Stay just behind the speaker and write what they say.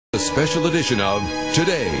A special edition of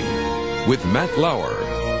Today with Matt Lauer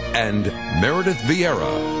and Meredith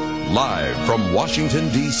Vieira, live from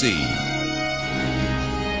Washington, D.C.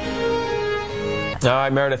 All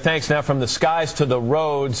right, Meredith, thanks. Now from the skies to the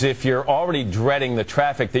roads, if you're already dreading the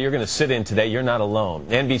traffic that you're going to sit in today, you're not alone.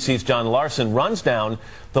 NBC's John Larson runs down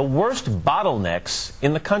the worst bottlenecks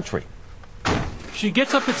in the country. She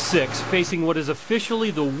gets up at 6, facing what is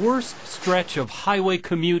officially the worst stretch of highway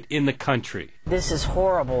commute in the country. This is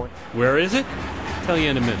horrible. Where is it? Tell you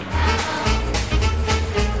in a minute.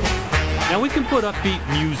 Now we can put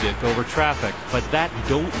upbeat music over traffic, but that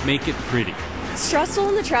don't make it pretty. It's stressful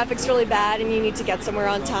and the traffic's really bad and you need to get somewhere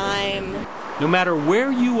on time. No matter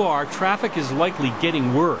where you are, traffic is likely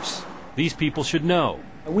getting worse. These people should know.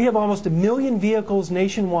 We have almost 1 million vehicles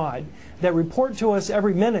nationwide that report to us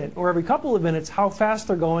every minute or every couple of minutes how fast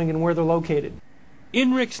they're going and where they're located.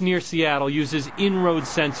 INRIX near Seattle uses in-road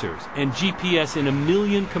sensors and GPS in 1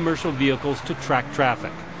 million commercial vehicles to track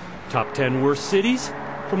traffic. Top 10 worst cities?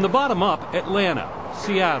 From the bottom up, Atlanta,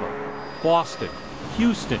 Seattle, Boston,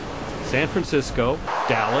 Houston, San Francisco,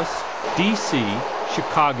 Dallas, D.C.,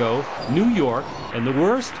 Chicago, New York, and the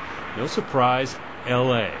worst? No surprise,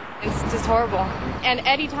 L.A. It's just horrible. And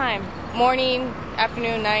anytime, morning,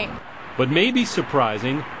 afternoon, night. But maybe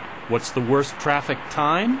surprising, what's the worst traffic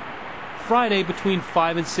time? Friday between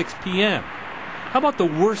 5 and 6 p.m. How about the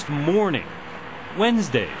worst morning?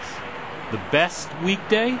 Wednesdays. The best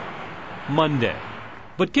weekday? Monday.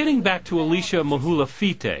 But getting back to Alicia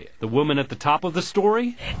Mahulafite, the woman at the top of the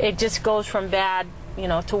story, It just goes from bad,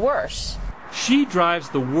 to worse. she drives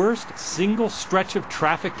the worst single stretch of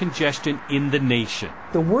traffic congestion in the nation.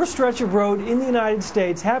 The worst stretch of road in the United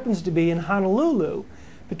States happens to be in Honolulu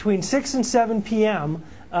between 6 and 7 p.m.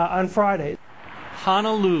 On Friday.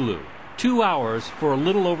 Honolulu, 2 hours for a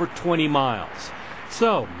little over 20 miles.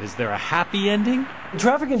 So, is there a happy ending?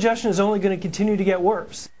 Traffic congestion is only going to continue to get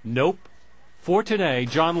worse. Nope. For Today,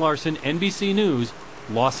 John Larson, NBC News,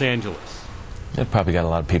 Los Angeles. It probably got a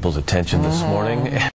lot of people's attention this morning.